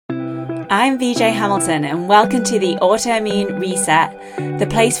I'm VJ Hamilton and welcome to the Autoimmune Reset, the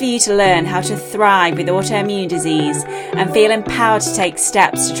place for you to learn how to thrive with autoimmune disease and feel empowered to take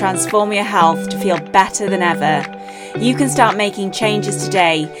steps to transform your health to feel better than ever. You can start making changes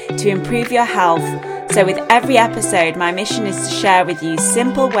today to improve your health. So with every episode, my mission is to share with you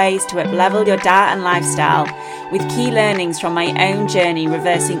simple ways to up-level your diet and lifestyle with key learnings from my own journey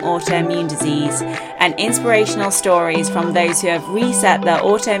reversing autoimmune disease and inspirational stories from those who have reset their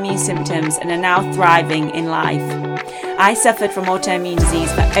autoimmune symptoms and are now thriving in life. I suffered from autoimmune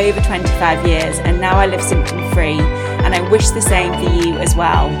disease for over 25 years and now I live symptom-free, and I wish the same for you as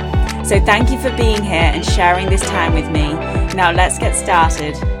well. So thank you for being here and sharing this time with me. Now let's get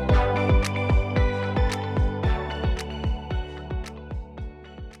started.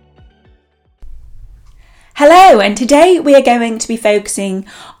 Hello, and today we are going to be focusing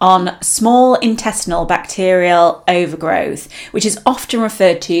on small intestinal bacterial overgrowth, which is often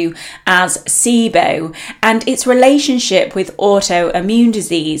referred to as SIBO, and its relationship with autoimmune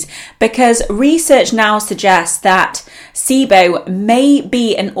disease, because research now suggests that SIBO may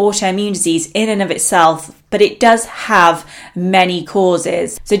be an autoimmune disease in and of itself, but it does have many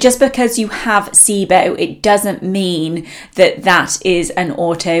causes. So just because you have SIBO, it doesn't mean that that is an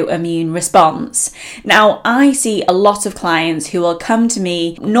autoimmune response. Now, I see a lot of clients who will come to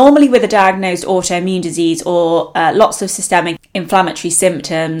me normally with a diagnosed autoimmune disease or lots of systemic inflammatory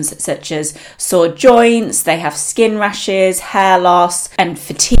symptoms such as sore joints, they have skin rashes, hair loss, and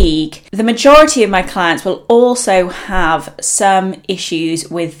fatigue. The majority of my clients will also have some issues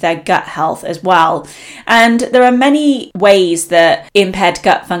with their gut health as well. And there are many ways that impaired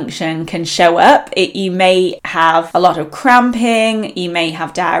gut function can show up. You may have a lot of cramping, you may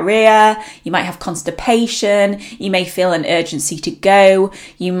have diarrhea, you might have constipation, you may feel an urgency to go,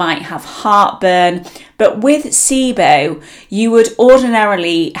 you might have heartburn. But with SIBO, you would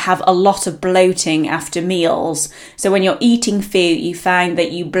ordinarily have a lot of bloating after meals. So when you're eating food, you find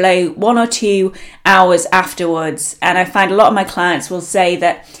that you bloat 1 or 2 hours afterwards. And I find a lot of my clients will say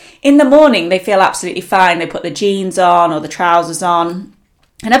that in the morning, they feel absolutely fine. They put the jeans on or the trousers on.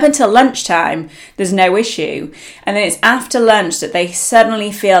 And up until lunchtime, there's no issue. And then it's after lunch that they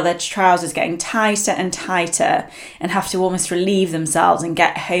suddenly feel their trousers getting tighter and tighter and have to almost relieve themselves and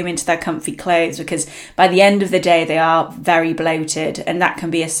get home into their comfy clothes, because by the end of the day, they are very bloated, and that can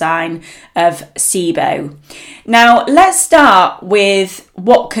be a sign of SIBO. Now, let's start with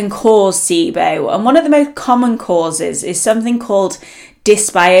what can cause SIBO. And one of the most common causes is something called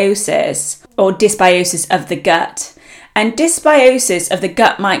dysbiosis, or dysbiosis of the gut. And dysbiosis of the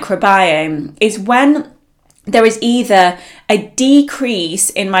gut microbiome is when there is either a decrease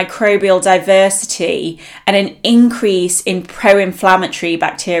in microbial diversity and an increase in pro-inflammatory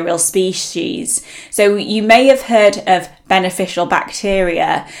bacterial species. So you may have heard of beneficial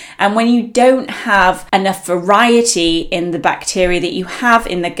bacteria, and when you don't have enough variety in the bacteria that you have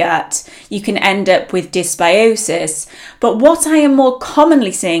in the gut, you can end up with dysbiosis. But what I am more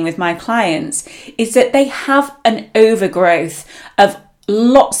commonly seeing with my clients is that they have an overgrowth of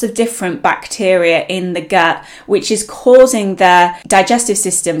lots of different bacteria in the gut, which is causing their digestive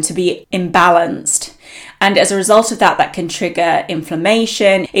system to be imbalanced. And as a result of that, that can trigger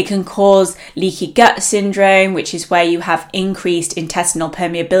inflammation. It can cause leaky gut syndrome, which is where you have increased intestinal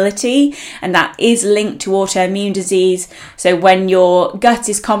permeability, and that is linked to autoimmune disease. So when your gut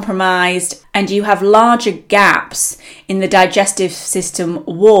is compromised and you have larger gaps in the digestive system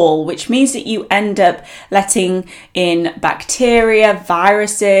wall, which means that you end up letting in bacteria,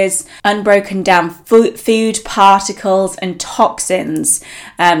 viruses, unbroken down food particles and toxins,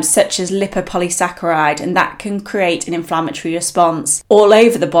 such as lipopolysaccharide, and that can create an inflammatory response all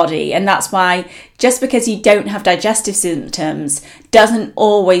over the body. And that's why just because you don't have digestive symptoms doesn't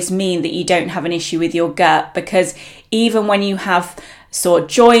always mean that you don't have an issue with your gut, because even when you have sore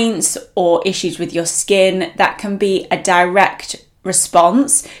joints or issues with your skin, that can be a direct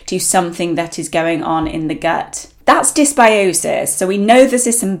response to something that is going on in the gut. That's dysbiosis. So we know there's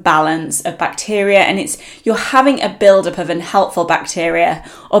this imbalance of bacteria, and you're having a buildup of unhelpful bacteria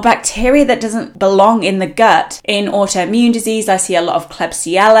or bacteria that doesn't belong in the gut. In autoimmune disease, I see a lot of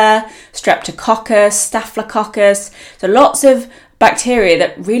Klebsiella, Streptococcus, Staphylococcus. So lots of bacteria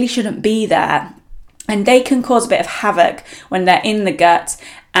that really shouldn't be there. And they can cause a bit of havoc when they're in the gut.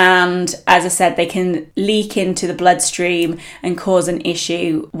 And as I said, they can leak into the bloodstream and cause an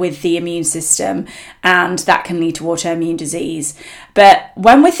issue with the immune system. And that can lead to autoimmune disease. But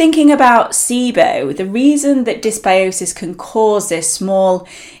when we're thinking about SIBO, the reason that dysbiosis can cause this small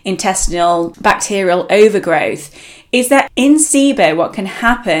intestinal bacterial overgrowth is that in SIBO, what can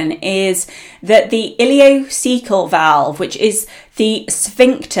happen is that the ileocecal valve, which is the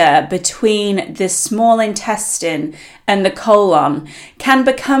sphincter between the small intestine and the colon, can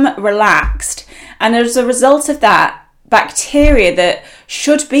become relaxed. And as a result of that, bacteria that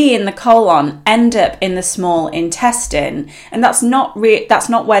should be in the colon end up in the small intestine, and that's not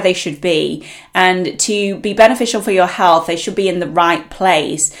where they should be. And to be beneficial for your health, they should be in the right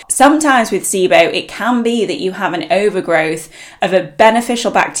place. Sometimes with SIBO, it can be that you have an overgrowth of a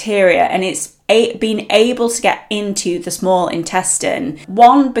beneficial bacteria, and it's been able to get into the small intestine.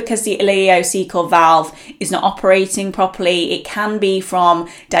 One, because the ileocecal valve is not operating properly. It can be from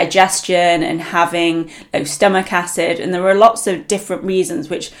digestion and having low stomach acid, and there are lots of different reasons,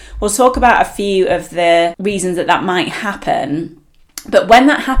 which we'll talk about a few of the reasons that might happen. But when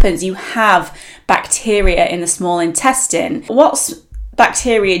that happens, you have bacteria in the small intestine. What's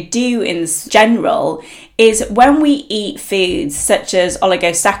bacteria do in general is when we eat foods such as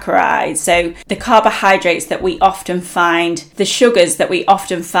oligosaccharides, so the carbohydrates that we often find, the sugars that we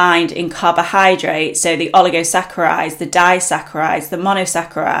often find in carbohydrates, so the oligosaccharides, the disaccharides, the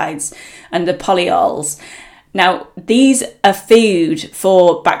monosaccharides, and the polyols. Now, these are food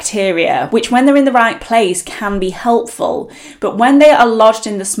for bacteria, which when they're in the right place can be helpful. But when they are lodged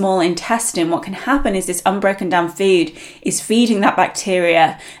in the small intestine, what can happen is this unbroken down food is feeding that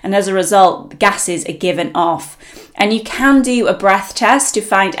bacteria, and as a result, gases are given off. And you can do a breath test to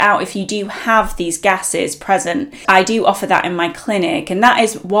find out if you do have these gases present. I do offer that in my clinic, and that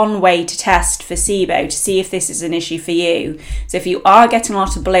is one way to test for SIBO to see if this is an issue for you. So if you are getting a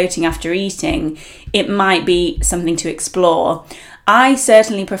lot of bloating after eating, it might be something to explore. I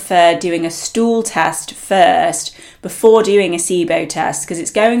certainly prefer doing a stool test first before doing a SIBO test, because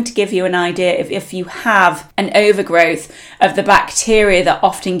it's going to give you an idea if you have an overgrowth of the bacteria that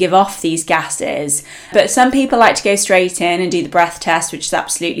often give off these gases. But some people like to go straight in and do the breath test, which is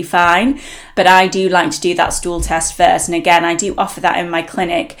absolutely fine. But I do like to do that stool test first. And again, I do offer that in my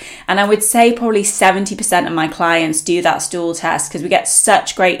clinic. And I would say probably 70% of my clients do that stool test because we get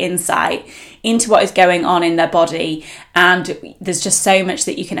such great insight into what is going on in their body, and there's just so much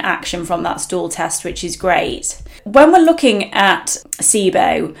that you can action from that stool test, which is great. When we're looking at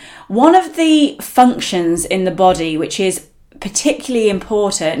SIBO, one of the functions in the body which is particularly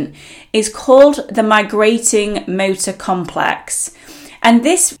important is called the migrating motor complex. And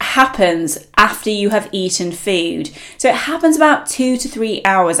this happens after you have eaten food. So it happens about 2 to 3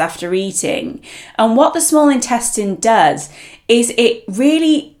 hours after eating. And what the small intestine does is it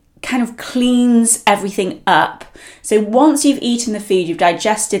really kind of cleans everything up. So once you've eaten the food, you've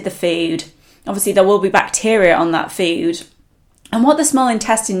digested the food, obviously there will be bacteria on that food. And what the small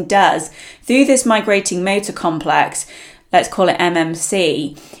intestine does through this migrating motor complex, let's call it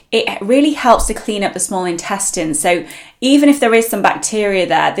MMC, it really helps to clean up the small intestine. So even if there is some bacteria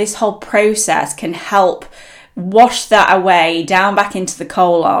there, this whole process can help wash that away down back into the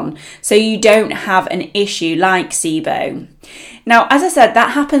colon, so you don't have an issue like SIBO. Now, as I said,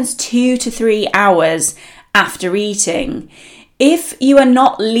 that happens 2 to 3 hours after eating. If you are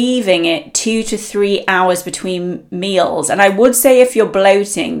not leaving it 2 to 3 hours between meals, and I would say if you're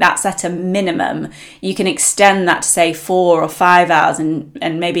bloating, that's at a minimum. You can extend that to say 4 or 5 hours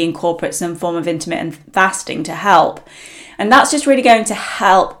and maybe incorporate some form of intermittent fasting to help. And that's just really going to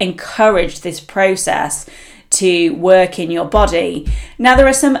help encourage this process to work in your body. Now, there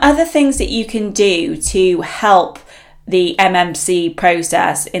are some other things that you can do to help the MMC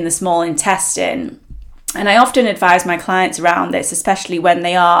process in the small intestine. And I often advise my clients around this, especially when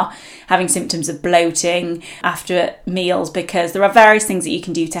they are having symptoms of bloating after meals, because there are various things that you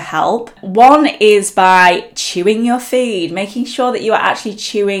can do to help. One is by chewing your food, making sure that you are actually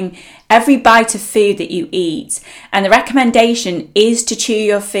chewing every bite of food that you eat. And the recommendation is to chew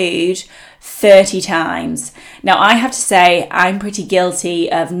your food 30 times. Now, I have to say, I'm pretty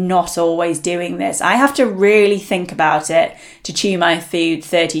guilty of not always doing this. I have to really think about it to chew my food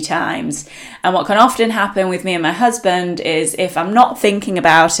 30 times. And what can often happen with me and my husband is if I'm not thinking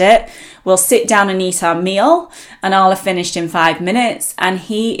about it, we'll sit down and eat our meal and I'll have finished in 5 minutes and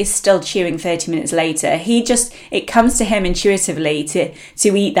he is still chewing 30 minutes later. It comes to him intuitively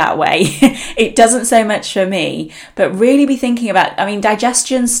to eat that way. It doesn't so much for me, but really be thinking about,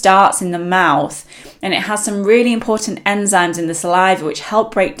 digestion starts in the mouth and it has some really important enzymes in the saliva which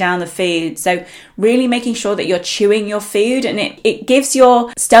help break down the food. So really making sure that you're chewing your food, and it gives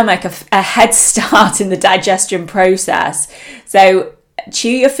your stomach a head start in the digestion process. So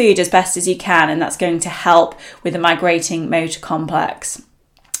chew your food as best as you can, and that's going to help with the migrating motor complex.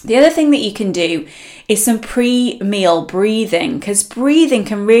 The other thing that you can do is some pre-meal breathing, because breathing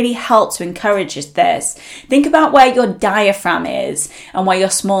can really help to encourage this. Think about where your diaphragm is and where your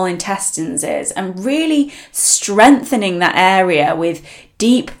small intestines is, and really strengthening that area with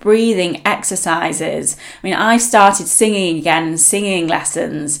deep breathing exercises. I mean, I started singing again and singing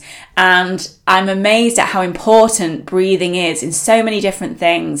lessons, and I'm amazed at how important breathing is in so many different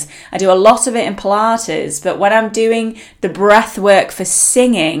things. I do a lot of it in Pilates, but when I'm doing the breath work for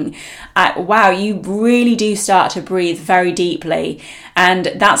singing, wow, you really do start to breathe very deeply,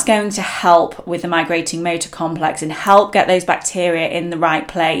 and that's going to help with the migrating motor complex and help get those bacteria in the right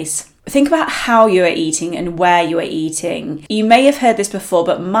place. Think about how you are eating and where you are eating. You may have heard this before,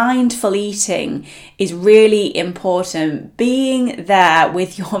 but mindful eating is really important. Being there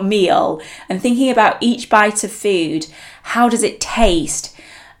with your meal and thinking about each bite of food. How does it taste?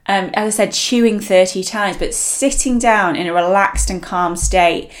 As I said, chewing 30 times, but sitting down in a relaxed and calm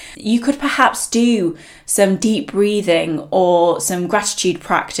state. You could perhaps do some deep breathing or some gratitude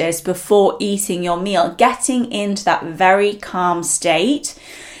practice before eating your meal, getting into that very calm state,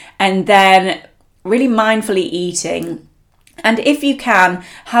 and then really mindfully eating. And if you can,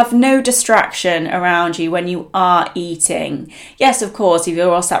 have no distraction around you when you are eating. Yes, of course, if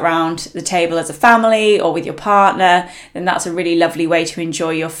you're all sat around the table as a family or with your partner, then that's a really lovely way to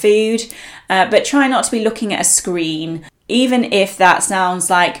enjoy your food. But try not to be looking at a screen. Even if that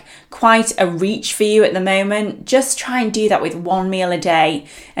sounds like quite a reach for you at the moment, just try and do that with one meal a day,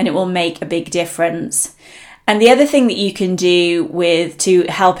 and it will make a big difference. And the other thing that you can do to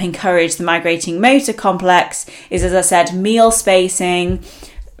help encourage the migrating motor complex is, as I said, meal spacing,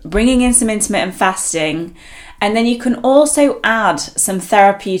 bringing in some intermittent fasting, and then you can also add some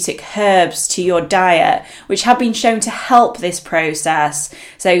therapeutic herbs to your diet, which have been shown to help this process.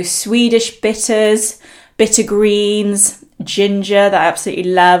 So Swedish bitters, bitter greens, ginger that I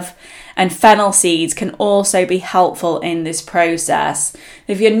absolutely love, and fennel seeds can also be helpful in this process.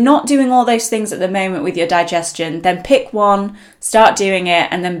 If you're not doing all those things at the moment with your digestion, then pick one, start doing it,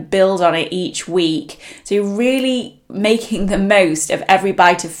 and then build on it each week. So you're really making the most of every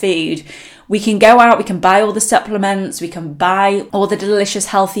bite of food. We can go out, we can buy all the supplements, we can buy all the delicious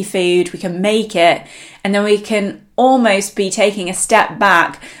healthy food, we can make it, and then we can almost be taking a step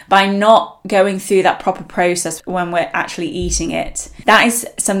back by not going through that proper process when we're actually eating it. That is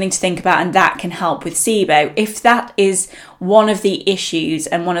something to think about, and that can help with SIBO if that is one of the issues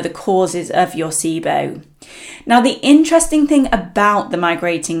and one of the causes of your SIBO. Now, the interesting thing about the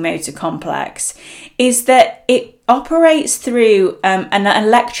migrating motor complex is that it operates through an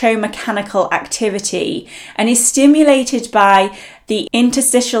electromechanical activity and is stimulated by the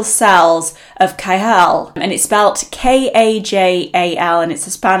interstitial cells of Cajal, and it's spelled Kajal, and it's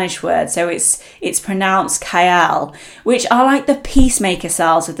a Spanish word, so it's pronounced Cajal, which are like the peacemaker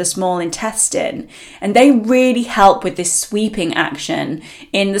cells of the small intestine, and they really help with this sweeping action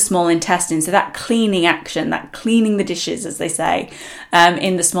in the small intestine, so that cleaning action, that cleaning the dishes, as they say,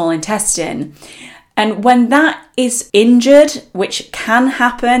 in the small intestine. And when that is injured, which can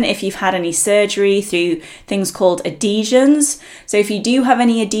happen if you've had any surgery through things called adhesions. So if you do have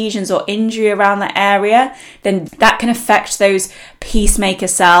any adhesions or injury around that area, then that can affect those peacemaker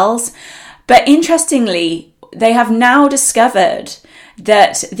cells. But interestingly, they have now discovered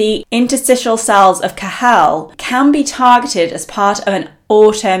that the interstitial cells of Cajal can be targeted as part of an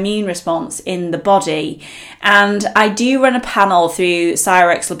autoimmune response in the body. And I do run a panel through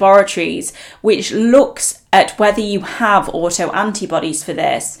Cyrex Laboratories which looks at whether you have autoantibodies for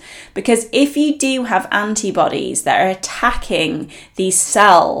this, because if you do have antibodies that are attacking these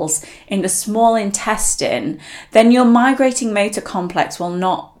cells in the small intestine, then your migrating motor complex will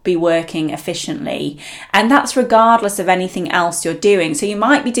not be working efficiently, and that's regardless of anything else you're doing. So you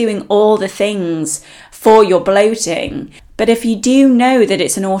might be doing all the things for your bloating, but if you do know that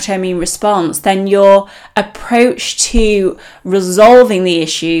it's an autoimmune response, then your approach to resolving the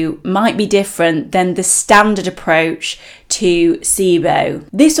issue might be different than the standard approach to SIBO.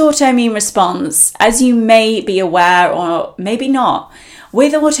 This autoimmune response, as you may be aware or maybe not,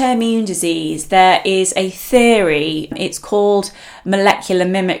 with autoimmune disease, there is a theory, it's called molecular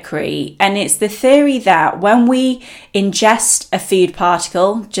mimicry, and it's the theory that when we ingest a food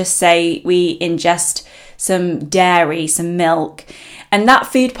particle, just say we ingest some dairy, some milk, and that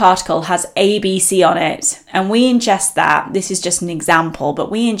food particle has ABC on it, and we ingest that. This is just an example, but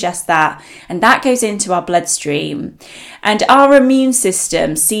we ingest that, and that goes into our bloodstream, and our immune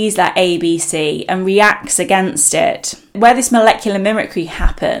system sees that ABC and reacts against it. Where this molecular mimicry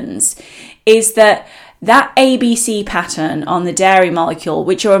happens is that that ABC pattern on the dairy molecule,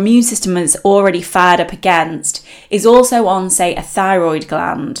 which your immune system is already fired up against, is also on, say, a thyroid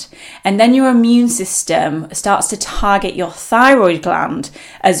gland. And then your immune system starts to target your thyroid gland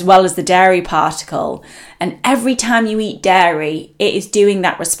as well as the dairy particle. And every time you eat dairy, it is doing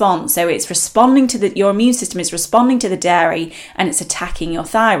that response. So it's responding to your immune system is responding to the dairy and it's attacking your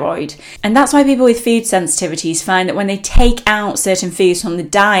thyroid. And that's why people with food sensitivities find that when they take out certain foods from the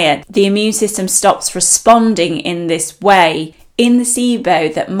diet, the immune system stops responding in this way. In the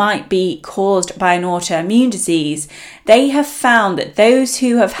SIBO that might be caused by an autoimmune disease, they have found that those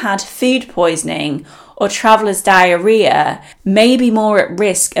who have had food poisoning or traveller's diarrhea may be more at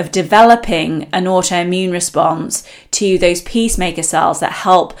risk of developing an autoimmune response to those peacemaker cells that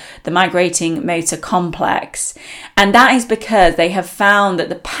help the migrating motor complex. And that is because they have found that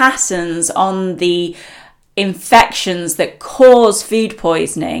the patterns on the infections that cause food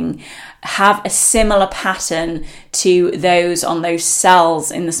poisoning have a similar pattern to those on those cells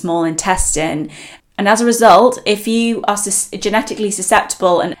in the small intestine. And as a result, if you are genetically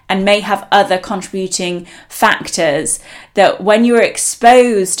susceptible and may have other contributing factors, that when you're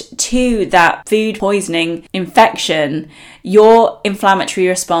exposed to that food poisoning infection, your inflammatory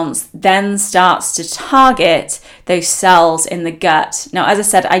response then starts to target those cells in the gut. Now, as I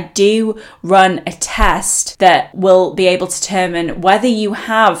said, I do run a test that will be able to determine whether you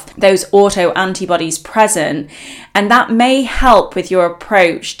have those autoantibodies present, and that may help with your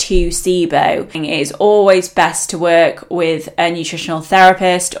approach to SIBO. It is always best to work with a nutritional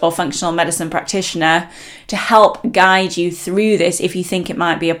therapist or functional medicine practitioner to help guide you through this if you think it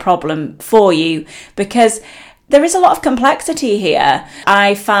might be a problem for you, because there is a lot of complexity here.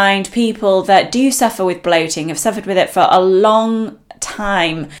 I find people that do suffer with bloating have suffered with it for a long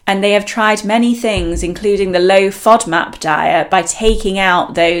time, and they have tried many things, including the low FODMAP diet, by taking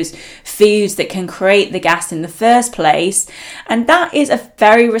out those foods that can create the gas in the first place. And that is a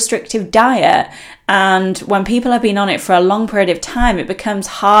very restrictive diet. And when people have been on it for a long period of time, it becomes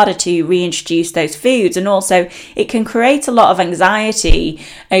harder to reintroduce those foods. And also it can create a lot of anxiety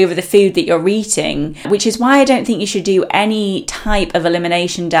over the food that you're eating, which is why I don't think you should do any type of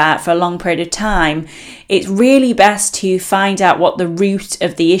elimination diet for a long period of time. It's really best to find out what the root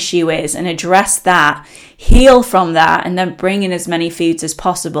of the issue is and address that, heal from that, and then bring in as many foods as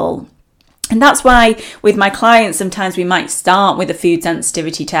possible. And that's why with my clients, sometimes we might start with a food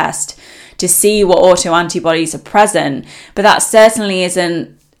sensitivity test to see what autoantibodies are present, but that certainly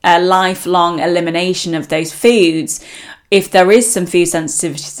isn't a lifelong elimination of those foods. If there is some food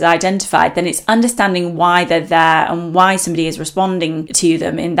sensitivities identified, then it's understanding why they're there and why somebody is responding to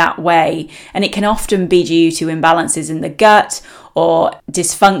them in that way. And it can often be due to imbalances in the gut or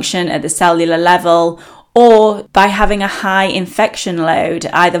dysfunction at the cellular level, or by having a high infection load,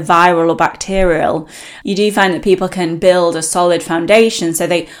 either viral or bacterial. You do find that people can build a solid foundation, so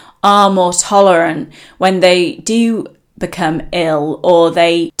they are more tolerant when they do become ill or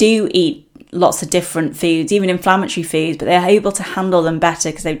they do eat lots of different foods, even inflammatory foods, but they're able to handle them better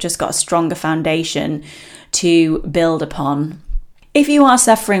because they've just got a stronger foundation to build upon. If you are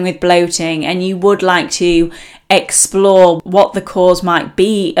suffering with bloating and you would like to explore what the cause might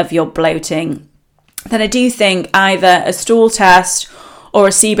be of your bloating, then I do think either a stool test or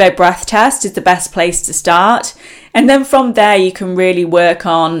a SIBO breath test is the best place to start. And then from there, you can really work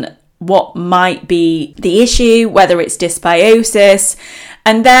on what might be the issue, whether it's dysbiosis.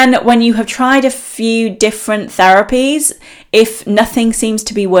 And then when you have tried a few different therapies, if nothing seems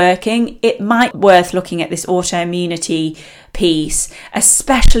to be working, it might be worth looking at this autoimmunity piece,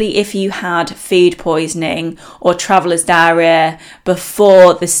 especially if you had food poisoning or traveller's diarrhea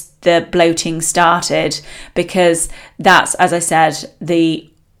before the bloating started, because that's, as I said,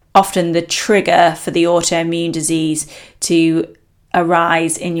 often the trigger for the autoimmune disease to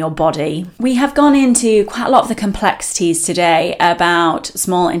arise in your body. We have gone into quite a lot of the complexities today about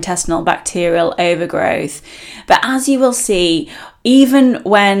small intestinal bacterial overgrowth, but as you will see, even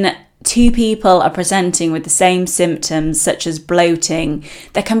when two people are presenting with the same symptoms such as bloating,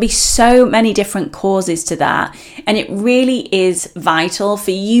 there can be so many different causes to that, and it really is vital for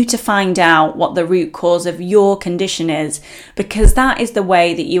you to find out what the root cause of your condition is, because that is the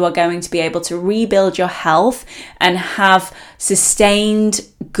way that you are going to be able to rebuild your health and have sustained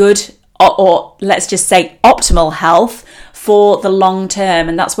good, or let's just say optimal health for the long term.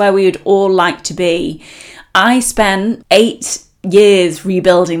 And that's where we would all like to be. I spent 8 years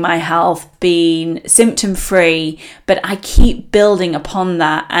rebuilding my health, being symptom free, but I keep building upon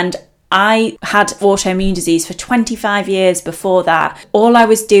that. And I had autoimmune disease for 25 years before that. All I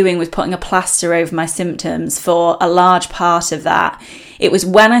was doing was putting a plaster over my symptoms for a large part of that. It was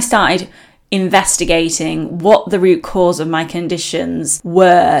when I started investigating what the root cause of my conditions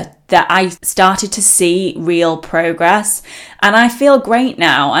were that I started to see real progress. And I feel great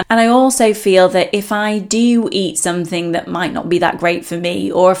now. And I also feel that if I do eat something that might not be that great for me,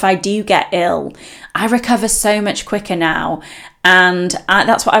 or if I do get ill, I recover so much quicker now. And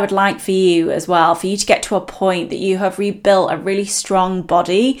that's what I would like for you as well, for you to get to a point that you have rebuilt a really strong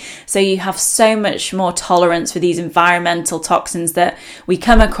body, so you have so much more tolerance for these environmental toxins that we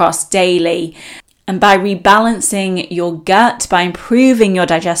come across daily. And by rebalancing your gut, by improving your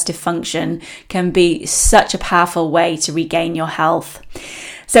digestive function, can be such a powerful way to regain your health.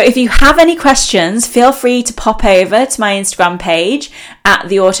 So if you have any questions, feel free to pop over to my Instagram page at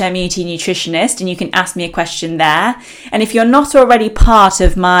the Autoimmunity Nutritionist, and you can ask me a question there. And if you're not already part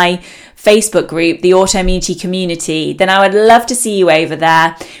of my Facebook group, the Autoimmunity Community, then I would love to see you over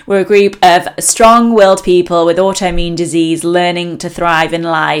there. We're a group of strong-willed people with autoimmune disease learning to thrive in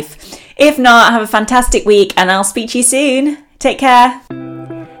life. If not, have a fantastic week and I'll speak to you soon. Take care.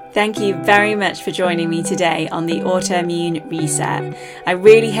 Thank you very much for joining me today on the Autoimmune Reset. I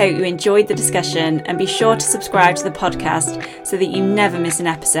really hope you enjoyed the discussion, and be sure to subscribe to the podcast so that you never miss an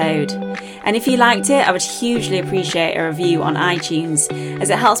episode. And if you liked it, I would hugely appreciate a review on iTunes, as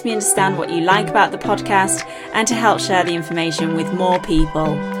it helps me understand what you like about the podcast and to help share the information with more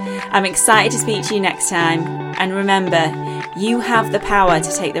people. I'm excited to speak to you next time. And remember, you have the power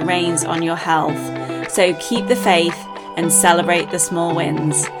to take the reins on your health. So keep the faith and celebrate the small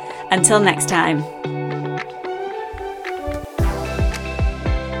wins. Until next time.